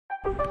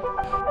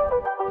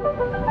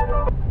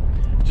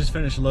Just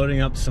finished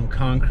loading up some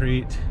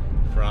concrete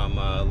from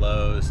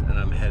Lowe's, and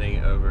I'm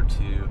heading over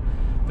to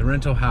the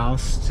rental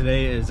house.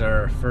 Today is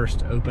our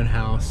first open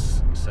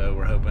house, so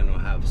we're hoping we'll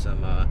have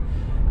some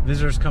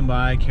visitors come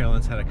by.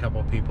 Carolyn's had a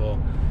couple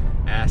people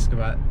ask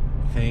about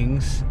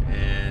things,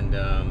 and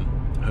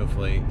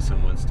hopefully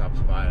someone stops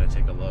by to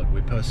take a look.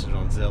 We posted it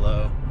on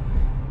Zillow,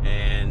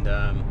 and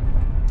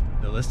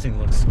the listing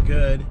looks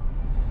good.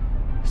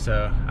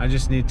 So I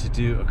just need to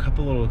do a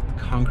couple little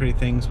concrete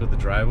things with the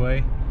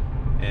driveway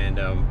and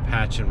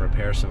patch and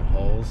repair some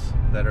holes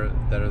that are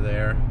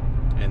there,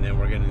 and then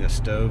we're getting the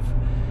stove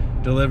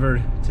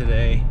delivered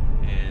today,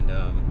 and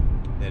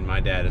then my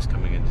dad is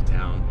coming into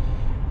town,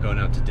 going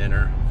out to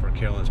dinner for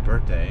Carolyn's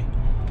birthday,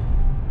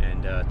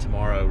 and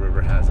tomorrow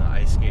River has an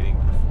ice skating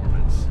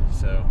performance,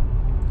 so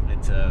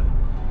it's a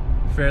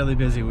fairly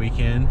busy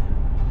weekend.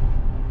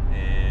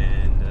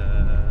 And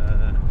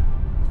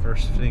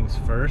first things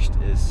first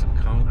is some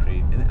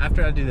concrete, and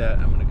after I do that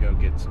I'm gonna go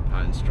get some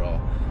pine straw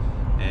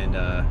and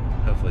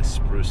hopefully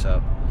spruce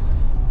up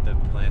the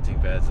planting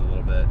beds a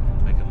little bit,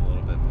 make them a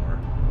little bit more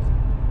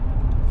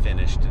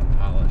finished and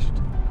polished.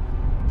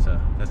 So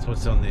that's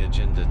what's on the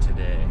agenda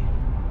today.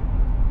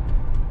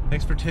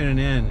 Thanks for tuning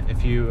in.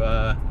 If you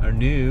are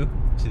new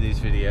to these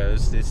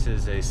videos, this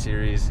is a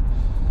series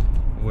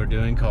we're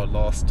doing called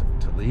Lost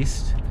to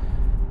Leased,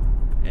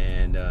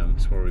 and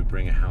it's where we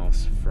bring a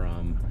house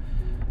from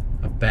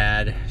a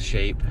bad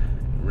shape,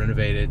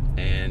 renovate it,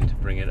 and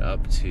bring it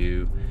up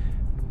to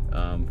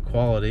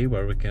quality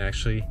where we can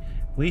actually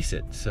lease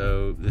it.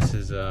 So this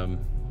is kind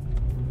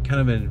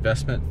of an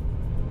investment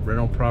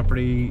rental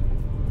property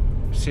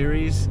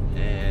series,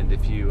 and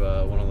if you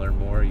want to learn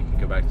more, you can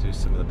go back to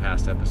some of the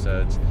past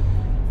episodes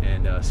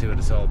and see what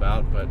it's all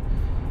about. But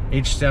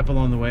each step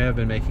along the way I've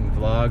been making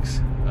vlogs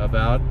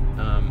about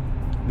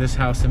this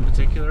house in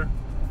particular,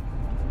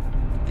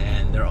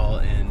 and they're all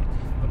in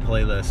a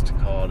playlist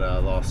called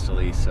Lost to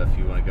Lease. So if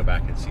you want to go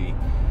back and see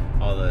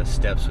all the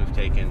steps we've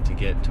taken to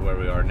get to where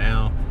we are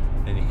now,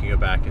 then you can go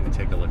back and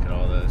take a look at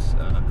all those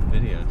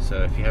videos.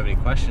 So if you have any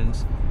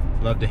questions,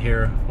 love to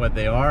hear what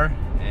they are,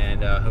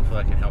 and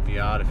hopefully I can help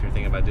you out if you're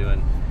thinking about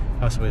doing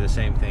possibly the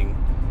same thing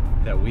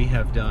that we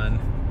have done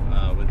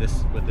with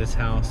this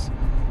house.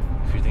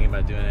 If you're thinking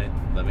about doing it,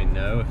 let me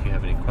know if you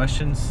have any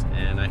questions,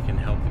 and I can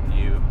help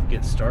you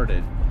get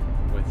started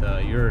with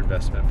your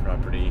investment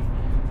property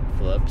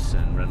flips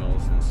and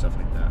rentals and stuff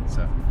like that.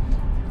 So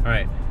all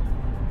right,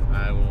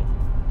 I will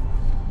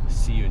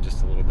see you in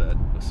just a little bit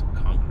with some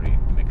concrete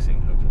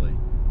mixing, hopefully.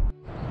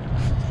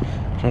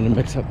 Trying to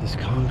mix up this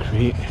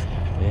concrete,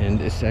 and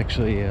it's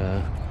actually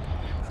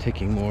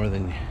taking more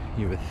than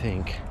you would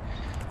think.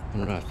 I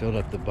don't know, I filled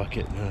up the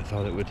bucket and I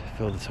thought it would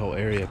fill this whole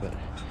area, but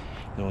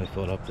it only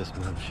filled up this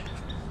much.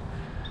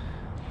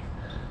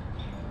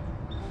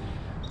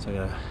 So I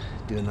gotta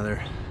do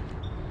another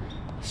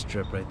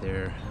strip right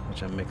there,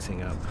 which I'm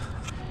mixing up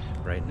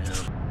right now.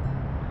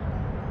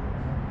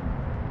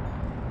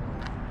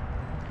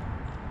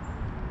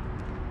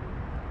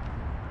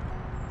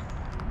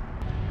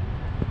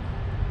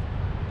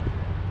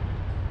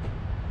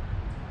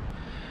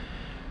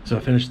 So I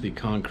finished the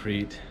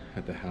concrete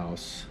at the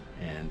house,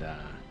 and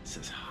this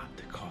is hot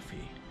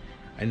coffee.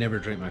 I never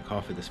drank my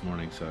coffee this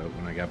morning, so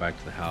when I got back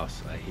to the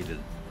house, I heated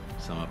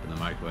some up in the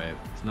microwave.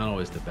 It's not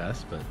always the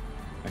best, but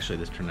actually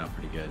this turned out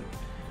pretty good,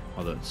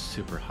 although it's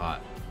super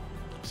hot.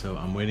 So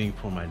I'm waiting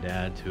for my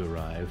dad to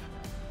arrive,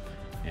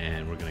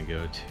 and we're gonna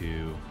go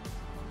to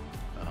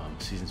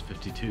Seasons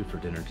 52 for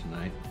dinner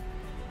tonight.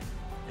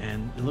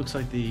 And it looks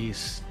like the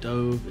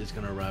stove is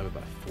gonna arrive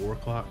about 4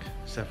 o'clock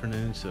this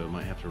afternoon, so I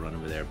might have to run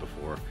over there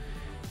before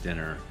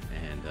dinner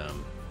and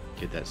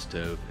get that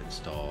stove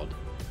installed,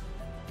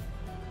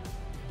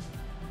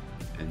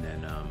 and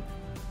then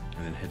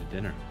head to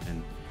dinner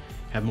and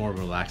have more of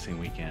a relaxing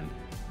weekend.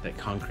 That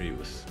concrete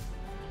was,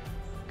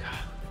 God,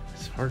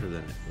 it's harder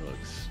than it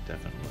looks,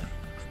 definitely.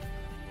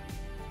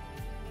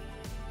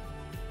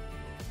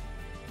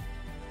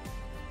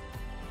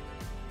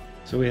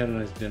 So we had a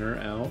nice dinner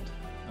out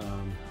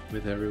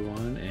with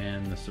everyone,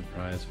 and the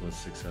surprise was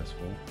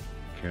successful.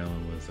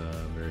 Carolyn was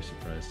very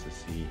surprised to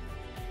see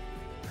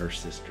her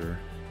sister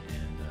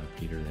and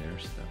Peter there,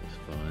 so that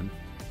was fun.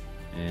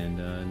 And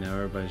now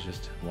everybody's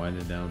just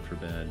winding down for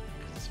bed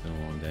because it's been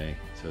a long day.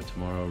 So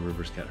tomorrow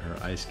River's got her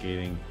ice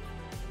skating,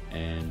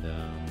 and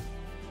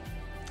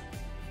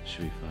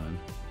should be fun.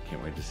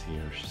 Can't wait to see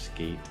her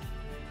skate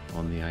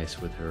on the ice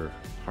with her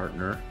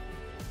partner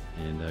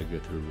and go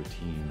through a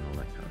routine and all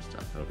that kind of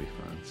stuff. That'll be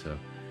fun. So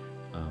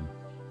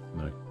I'm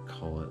gonna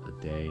call it a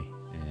day,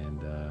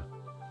 and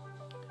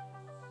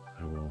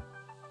I will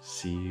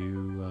see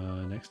you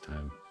next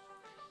time.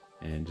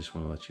 And just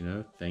want to let you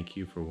know, thank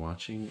you for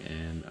watching,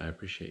 and I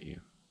appreciate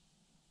you.